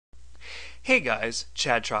Hey guys,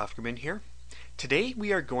 Chad Trofkerman here. Today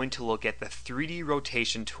we are going to look at the 3D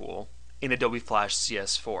rotation tool in Adobe Flash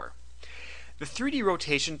CS4. The 3D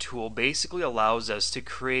rotation tool basically allows us to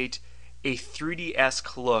create a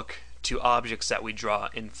 3D-esque look to objects that we draw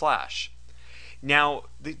in Flash. Now,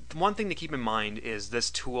 the one thing to keep in mind is this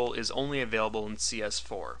tool is only available in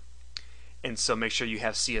CS4. And so make sure you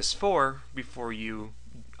have CS4 before you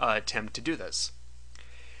attempt to do this.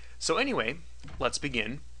 So anyway, let's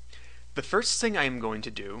begin. The first thing I am going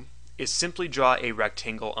to do is simply draw a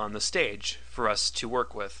rectangle on the stage for us to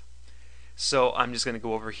work with. So I'm just going to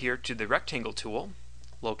go over here to the rectangle tool,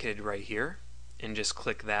 located right here, and just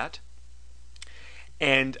click that.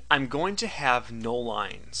 And I'm going to have no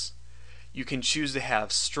lines. You can choose to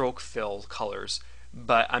have stroke fill colors,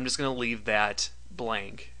 but I'm just going to leave that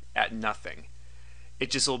blank at nothing.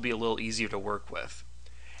 It just will be a little easier to work with.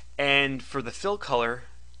 And for the fill color,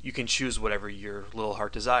 you can choose whatever your little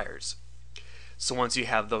heart desires. So once you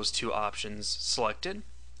have those two options selected,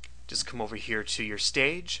 just come over here to your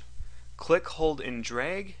stage, click, hold, and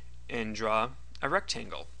drag, and draw a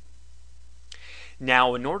rectangle.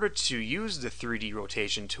 Now, in order to use the 3D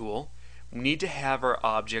rotation tool, we need to have our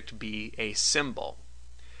object be a symbol.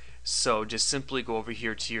 So just simply go over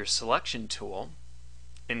here to your selection tool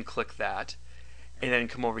and click that, and then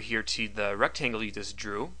come over here to the rectangle you just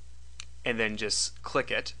drew, and then just click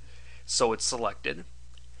it so it's selected,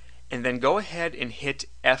 and then go ahead and hit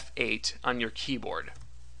F8 on your keyboard.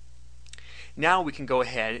 Now we can go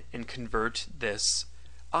ahead and convert this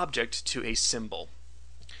object to a symbol.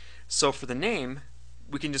 So for the name,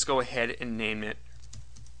 we can just go ahead and name it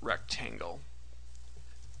rectangle,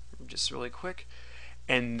 just really quick.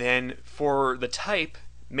 And then for the type,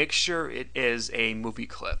 make sure it is a movie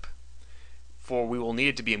clip, for we will need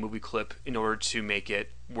it to be a movie clip in order to make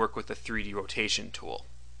it work with the 3D rotation tool.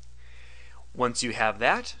 Once you have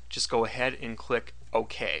that, just go ahead and click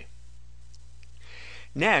OK.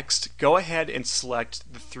 Next, go ahead and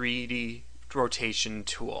select the 3D rotation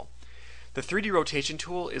tool. The 3D rotation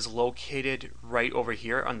tool is located right over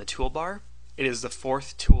here on the toolbar. It is the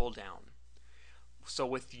fourth tool down. So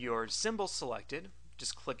with your symbol selected,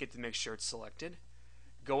 just click it to make sure it's selected.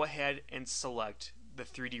 Go ahead and select the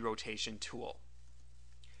 3D rotation tool.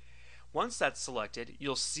 Once that's selected,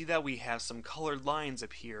 you'll see that we have some colored lines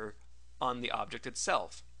appear on the object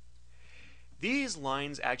itself. These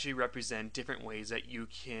lines actually represent different ways that you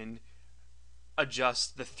can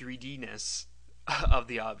adjust the 3D-ness of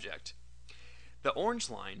the object. The orange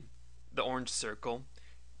line, the orange circle,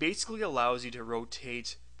 basically allows you to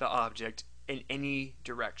rotate the object in any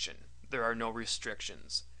direction. There are no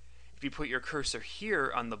restrictions. If you put your cursor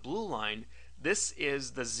here on the blue line, this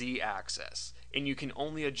is the Z-axis, and you can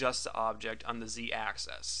only adjust the object on the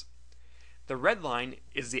Z-axis. The red line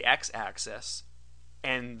is the X-axis,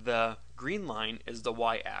 and the green line is the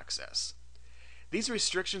Y-axis. These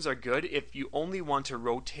restrictions are good if you only want to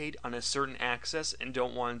rotate on a certain axis and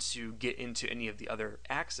don't want to get into any of the other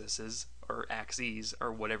axes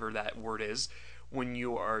or whatever that word is when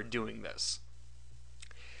you are doing this.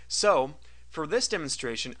 So for this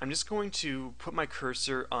demonstration, I'm just going to put my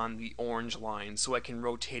cursor on the orange line so I can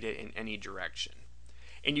rotate it in any direction.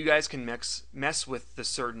 And you guys can mess with the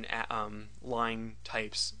certain line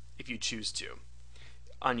types if you choose to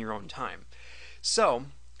on your own time. So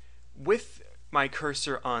with my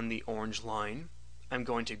cursor on the orange line, I'm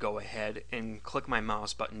going to go ahead and click my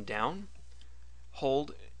mouse button down,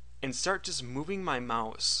 hold, and start just moving my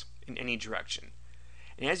mouse in any direction.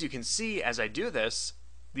 And as you can see, as I do this,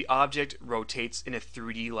 the object rotates in a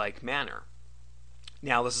 3D-like manner.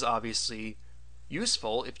 Now this is obviously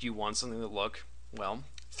useful if you want something to look, well,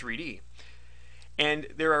 3D. And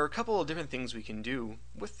there are a couple of different things we can do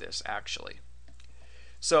with this actually.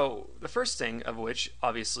 So the first thing of which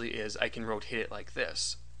obviously is I can rotate it like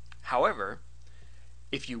this. However,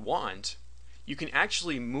 if you want, you can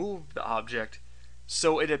actually move the object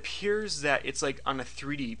so it appears that it's like on a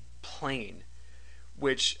 3D plane,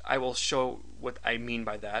 which I will show what I mean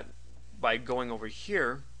by that by going over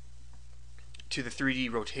here to the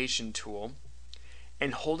 3D rotation tool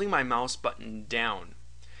and holding my mouse button down.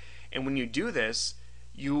 And when you do this,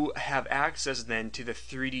 you have access then to the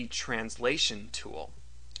 3D translation tool.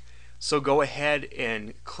 So go ahead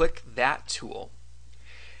and click that tool.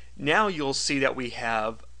 Now you'll see that we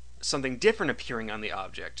have something different appearing on the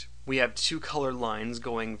object. We have two colored lines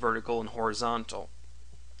going vertical and horizontal.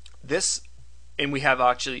 And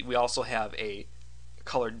we also have a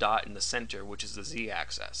colored dot in the center, which is the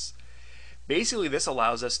Z-axis. Basically, this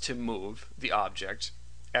allows us to move the object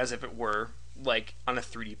as if it were like on a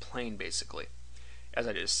 3D plane, basically, as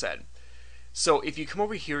I just said. So if you come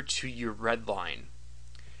over here to your red line,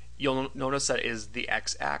 you'll notice that is the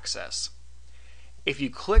x-axis. If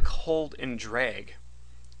you click, hold, and drag,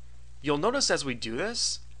 you'll notice as we do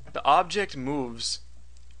this, the object moves,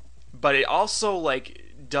 but it also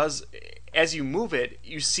does, as you move it,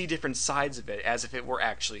 you see different sides of it as if it were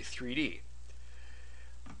actually 3D.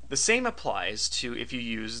 The same applies to if you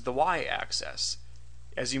use the y-axis.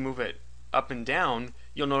 As you move it up and down,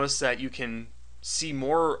 you'll notice that you can see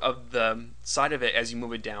more of the side of it as you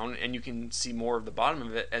move it down, and you can see more of the bottom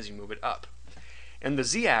of it as you move it up. And the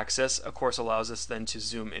z-axis, of course, allows us then to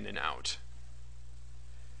zoom in and out.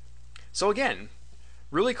 So again,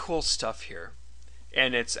 really cool stuff here,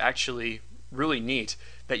 and it's actually really neat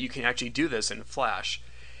that you can actually do this in Flash.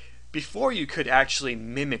 Before, you could actually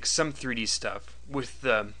mimic some 3D stuff with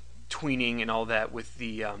the tweening and all that with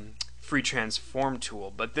the free transform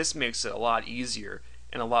tool, but this makes it a lot easier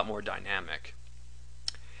and a lot more dynamic.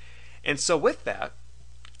 And so with that,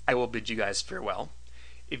 I will bid you guys farewell.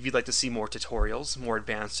 If you'd like to see more tutorials, more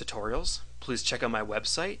advanced tutorials, please check out my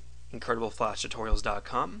website,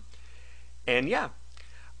 IncredibleFlashTutorials.com. And yeah,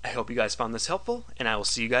 I hope you guys found this helpful, and I will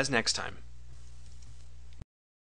see you guys next time.